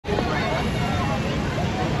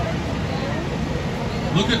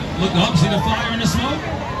Look up, see the fire and the smoke?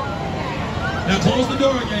 Now close the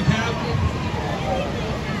door again, Cap.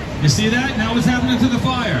 You see that? Now what's happening to the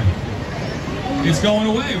fire? It's going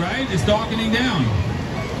away, right? It's darkening down.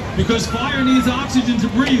 Because fire needs oxygen to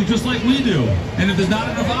breathe, just like we do. And if there's not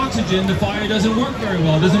enough oxygen, the fire doesn't work very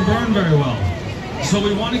well, it doesn't burn very well. So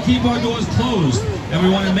we want to keep our doors closed, and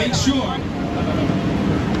we want to make sure.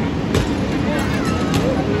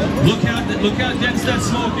 Look how dense that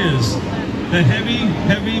smoke is. That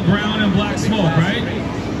heavy brown and black smoke, right?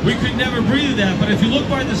 We could never breathe that, but if you look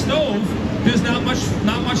by the stove, there's not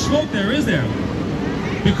much smoke there, is there?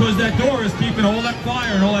 Because that door is keeping all that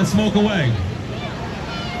fire and all that smoke away.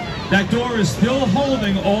 That door is still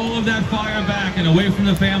holding all of that fire back and away from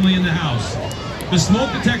the family in the house. The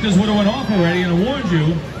smoke detectors would have went off already and warned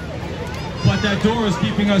you, but that door is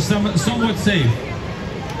keeping us somewhat safe.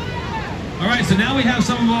 All right, so now we have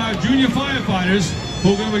some of our junior firefighters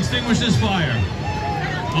who are going to extinguish this fire.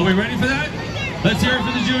 Are we ready for that? Let's hear it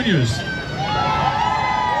for the juniors.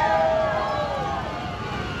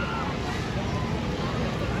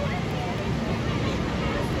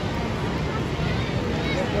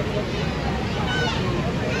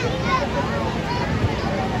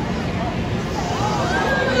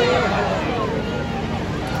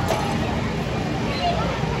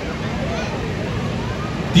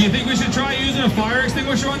 Do you think we should try using a fire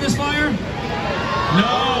extinguisher on this fire?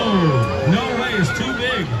 No way, it's too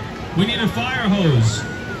big. We need a fire hose.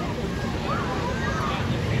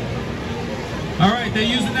 All right, they're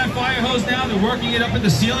using that fire hose now. They're working it up at the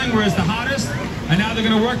ceiling where it's the hottest. And now they're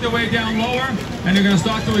gonna work their way down lower and they're gonna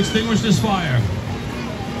start to extinguish this fire.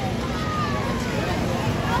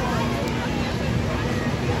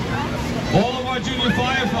 All of our junior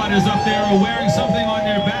firefighters up there are wearing something on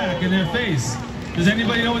their back and their face. Does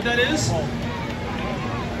anybody know what that is?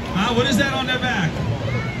 What is that on their back?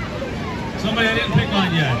 Somebody I didn't pick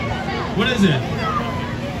on yet. What is it?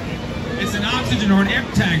 It's an oxygen or an air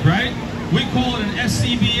tank, right? We call it an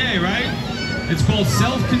SCBA, right? It's called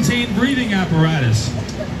self-contained breathing apparatus.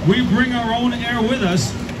 We bring our own air with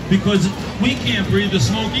us because we can't breathe the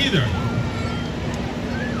smoke either.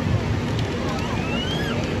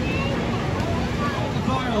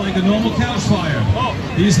 Like a normal couch fire.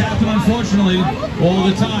 These happen, unfortunately, all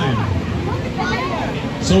the time.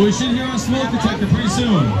 So we should hear our smoke detector pretty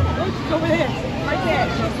soon. Over there, right there,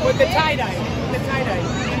 with the tie-dye.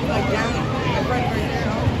 Like down, right there.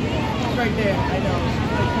 Right there, I know.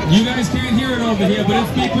 You guys can't hear it over here, but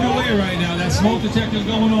it's beeping away right now. That smoke detector's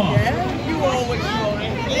going off. Yeah, you always know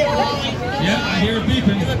it. Yeah, I hear it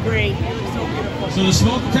beeping. You look great. So beautiful. So the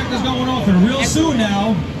smoke detector's going off, and real soon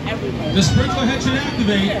now, the sprinkler head should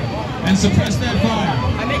activate and suppress that fire.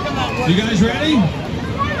 I make them out. You guys ready?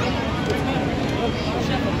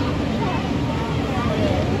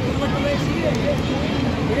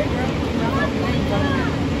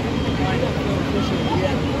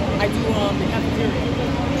 I do the cafeteria.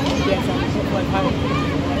 Yes, I'm like how.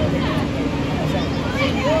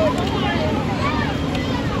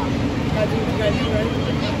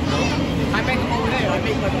 I make them over there. I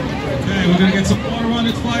make like. Okay, we're gonna get some water on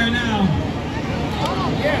this fire now.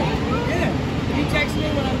 Yeah. If you text me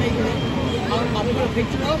when I'm making it, I'll put a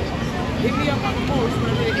picture up. Hit me up on the post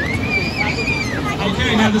whenever it gets.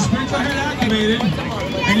 Okay, now the sprinkler head activated,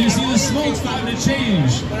 and you see the smoke starting to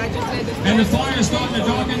change. And the fire is starting to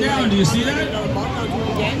darken down. Do you see that?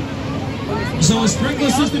 So a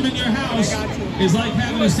sprinkler system in your house is like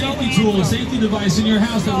having a safety tool, a safety device in your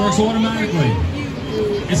house that works automatically.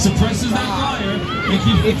 It suppresses that fire and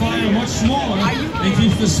keeps the fire much smaller and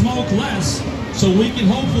keeps the smoke less so we can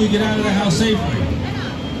hopefully get out of the house safely.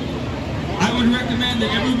 I would recommend that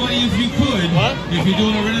everybody, if you could, if you're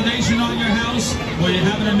doing a renovation on your house or you're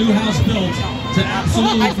having a new house built, to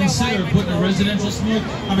absolutely consider putting a residential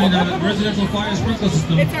fire sprinkler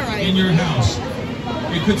system in your house.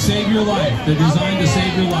 It could save your life. They're designed to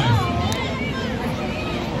save your life.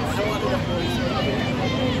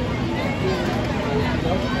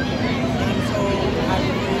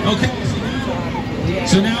 Okay,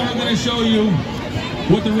 so now we're going to show you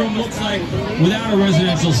what the room looks like without a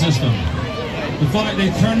residential system. The fire, they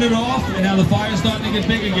turned it off, and now the fire's starting to get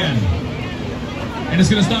big again. And it's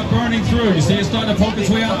going to start burning through. You see it starting to poke its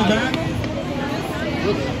way out the back?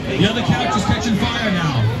 The other couch is catching fire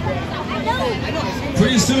now.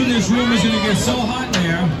 Pretty soon this room is going to get so hot in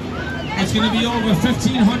there, it's going to be over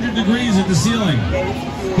 1,500 degrees at the ceiling.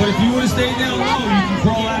 But if you would have stayed down low, you can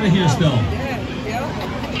crawl out of here still.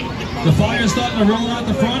 The fire is starting to roll out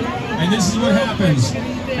the front, and this is what happens.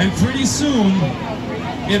 And pretty soon,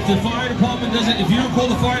 if the fire department doesn't, if you don't call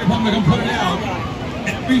the fire department to come put it out,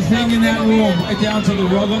 everything in that room, right down to the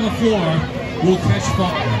rug on the floor, will catch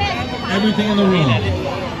fire. Everything in the room.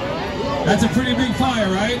 That's a pretty big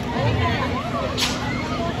fire, right?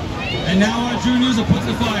 And now our juniors will put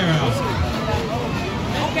the fire out.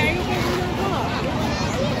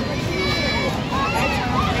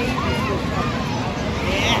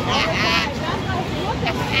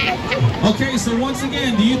 Okay, so once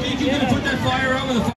again, do you think you're going to put that fire out with a